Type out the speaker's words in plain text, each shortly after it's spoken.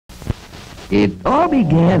It all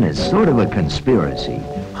began as sort of a conspiracy.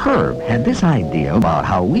 Herb had this idea about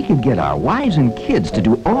how we could get our wives and kids to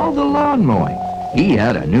do all the lawn mowing. He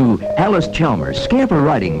had a new Allis Chalmers Scamper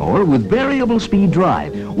riding mower with variable speed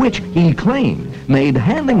drive, which he claimed made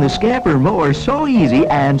handling the Scamper mower so easy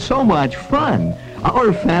and so much fun.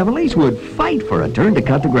 Our families would fight for a turn to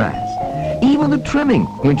cut the grass. Even the trimming,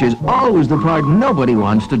 which is always the part nobody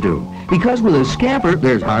wants to do. Because with a Scamper,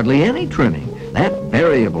 there's hardly any trimming. That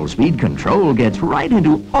variable speed control gets right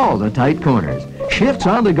into all the tight corners. Shifts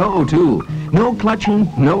on the go, too. No clutching,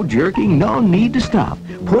 no jerking, no need to stop.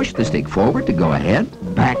 Push the stick forward to go ahead,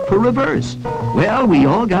 back for reverse. Well, we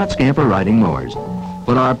all got Scamper riding mowers.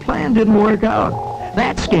 But our plan didn't work out.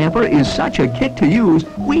 That Scamper is such a kick to use,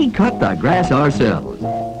 we cut the grass ourselves.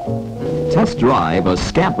 Test drive a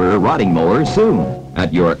Scamper riding mower soon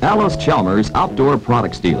at your Allis Chalmers Outdoor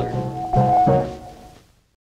Products dealer.